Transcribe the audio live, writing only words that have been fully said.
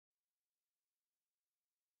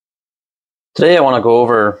Today I want to go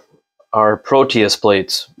over our Proteus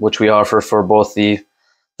plates, which we offer for both the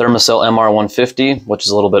Thermacell MR150, which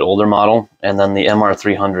is a little bit older model, and then the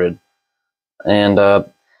MR300. And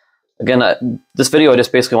again, this video I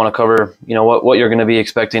just basically want to cover, what you're going to be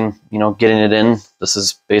expecting, getting it in. This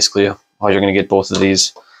is basically how you're going to get both of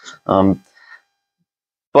these.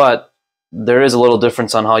 But there is a little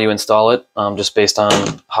difference on how you install it, just based on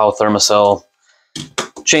how Thermacell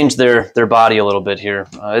changed their body a little bit here.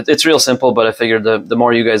 It's real simple, but I figured the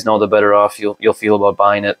more you guys know, the better off you'll feel about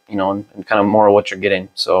buying it, and kind of more of what you're getting.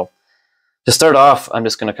 So to start off, I'm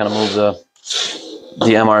just going to kind of move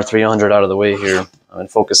the MR300 out of the way here and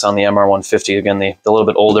focus on the MR150, again, the little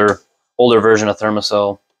bit older version of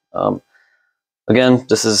Thermacell. Again,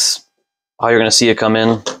 this is how you're going to see it come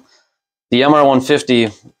in. The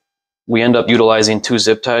MR150, we end up utilizing 2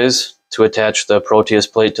 zip ties to attach the Proteus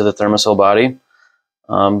plate to the Thermacell body.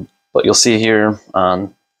 But you'll see here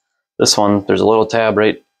on this one, there's a little tab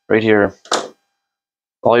right here.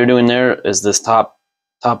 All you're doing there is this top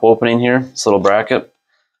opening here, this little bracket.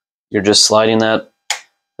 You're just sliding that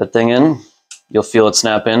thing in. You'll feel it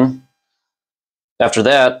snap in. After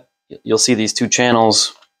that, you'll see these 2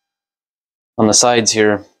 channels on the sides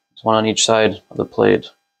here. There's one on each side of the plate.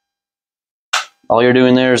 All you're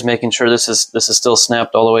doing there is making sure this is still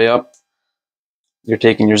snapped all the way up. You're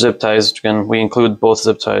taking your zip ties, which again, we include both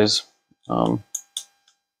zip ties,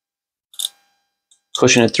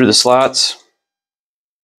 pushing it through the slots.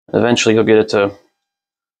 Eventually you'll get it to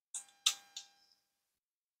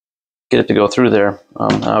go through there.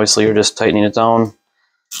 Obviously you're just tightening it down.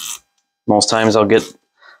 Most times I'll get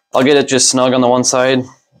it just snug on the one side.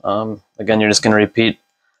 Again, you're just going to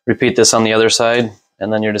repeat this on the other side,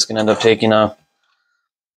 and then you're just going to end up taking a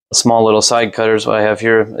small little side cutters. What I have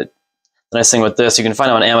here. The nice thing with this, you can find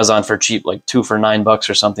them on Amazon for cheap, like 2 for $9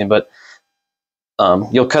 or something. But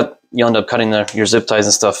you'll end up cutting your zip ties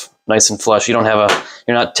and stuff nice and flush. You're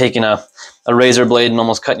not taking a razor blade and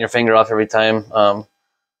almost cutting your finger off every time.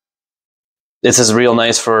 This is real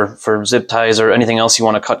nice for zip ties or anything else you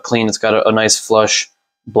want to cut clean. It's got a nice flush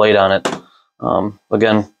blade on it.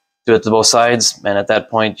 Again, do it to both sides, and at that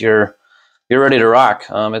point you're ready to rock.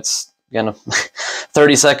 It's again a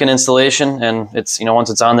 30-second installation, and it's once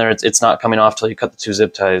it's on there, it's not coming off till you cut the 2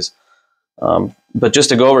 zip ties. But just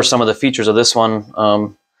to go over some of the features of this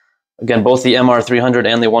one, again, both the MR300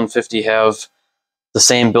 and the 150 have the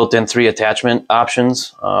same built-in 3 attachment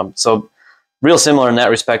options. So real similar in that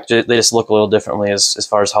respect. They just look a little differently as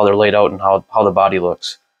far as how they're laid out and how the body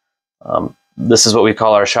looks. This is what we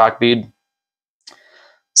call our shock bead.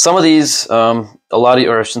 Some of these, I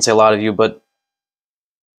shouldn't say a lot of you, but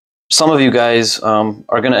some of you guys are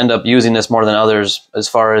going to end up using this more than others as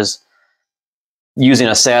far as using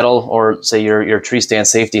a saddle or say your tree stand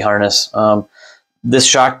safety harness. This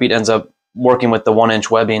shock bead ends up working with the 1-inch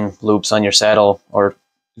webbing loops on your saddle, or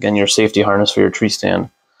again your safety harness for your tree stand.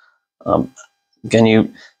 Again,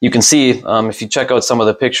 you can see if you check out some of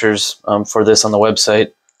the pictures for this on the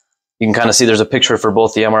website, you can kind of see there's a picture for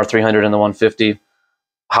both the MR300 and the 150.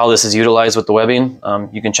 How this is utilized with the webbing.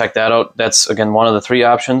 You can check that out. That's, again, one of the 3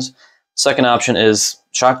 options. Second option is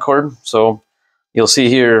shock cord. So you'll see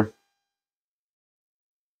here,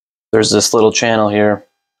 there's this little channel here.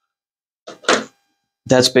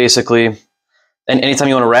 That's basically, and anytime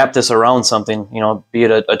you want to wrap this around something, be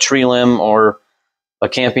it a tree limb or a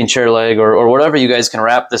camping chair leg or whatever you guys can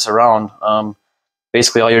wrap this around,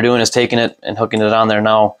 basically all you're doing is taking it and hooking it on there.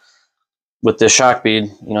 Now, with this shock bead,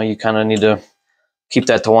 you kind of need to keep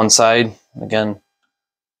that to one side. Again,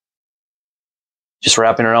 just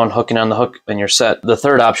wrapping around, hooking on the hook, and you're set. The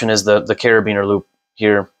third option is the carabiner loop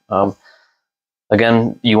here.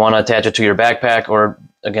 Again, you want to attach it to your backpack, or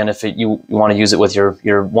again, if you want to use it with your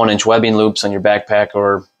 1-inch webbing loops on your backpack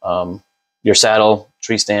or your saddle,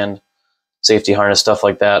 tree stand, safety harness, stuff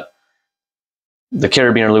like that. The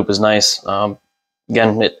carabiner loop is nice.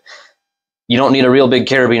 Again, you don't need a real big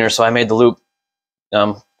carabiner, so I made the loop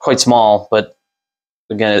quite small, but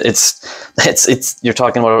again, you're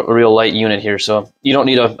talking about a real light unit here, so you don't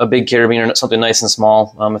need a big carabiner, something nice and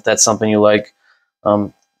small, if that's something you like.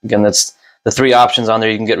 Again, that's the 3 options on there.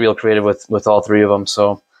 You can get real creative with all 3 of them.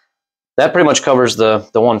 So that pretty much covers the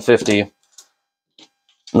 150.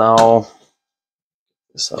 Now,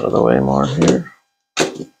 this out of the way more here.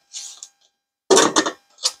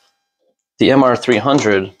 The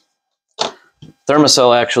MR300,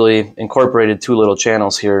 Thermacell actually incorporated 2 little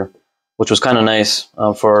channels here, which was kind of nice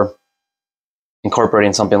for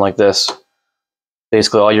incorporating something like this.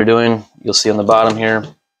 Basically, all you're doing, you'll see on the bottom here,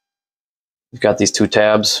 you've got these 2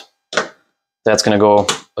 tabs. That's going to go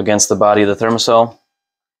against the body of the Thermacell.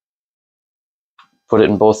 put it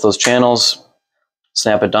in both those channels,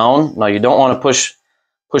 snap it down. Now you don't want to push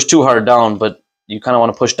too hard down, but you kind of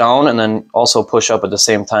want to push down and then also push up at the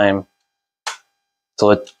same time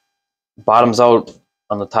till it bottoms out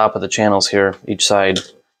on the top of the channels here, each side.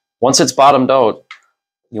 Once it's bottomed out,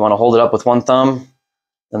 you want to hold it up with one thumb.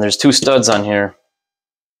 Then there's two studs on here.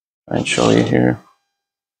 I'll show you here.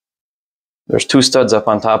 There's two studs up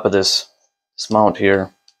on top of this mount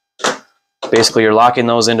here. Basically, you're locking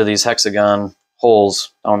those into these hexagon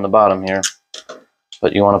holes down the bottom here.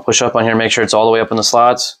 But you want to push up on here, make sure it's all the way up in the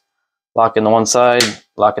slots. Lock in the one side,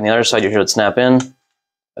 lock in the other side. You hear it snap in.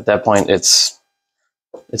 At that point, it's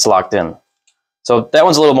locked in. So that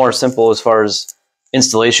one's a little more simple as far as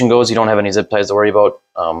installation goes. You don't have any zip ties to worry about.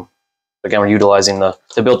 Again, we're utilizing the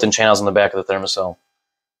built-in channels on the back of the Thermacell.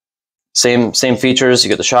 Same features. You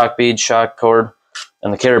get the shock bead, shock cord,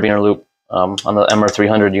 and the carabiner loop on the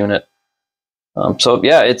MR300 unit. So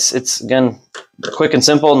yeah, it's again quick and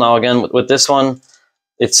simple. Now again with this one,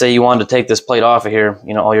 it's say you wanted to take this plate off of here.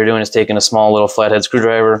 You know, all you're doing is taking a small little flathead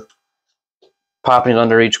screwdriver, popping it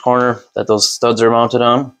under each corner that those studs are mounted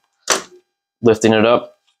on, lifting it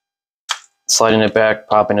up, sliding it back,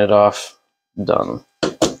 popping it off. Done.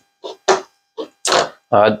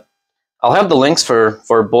 I'll have the links for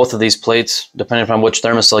both of these plates, depending upon which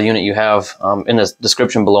Thermacell unit you have, in the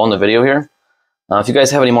description below in the video here. If you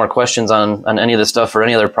guys have any more questions on any of this stuff or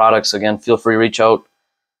any other products, again, feel free to reach out.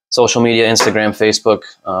 Social media, Instagram, Facebook,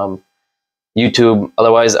 YouTube.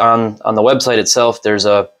 Otherwise, on the website itself, there's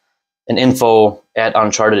an info at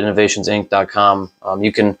unchartedinnovationsinc.com.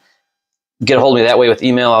 You can get a hold of me that way with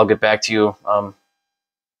email. I'll get back to you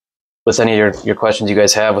with any of your questions you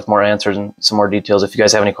guys have, with more answers and some more details if you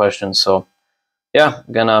guys have any questions. So yeah,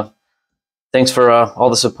 again, thanks for all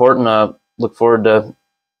the support, and look forward to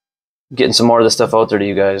getting some more of this stuff out there to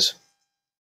you guys.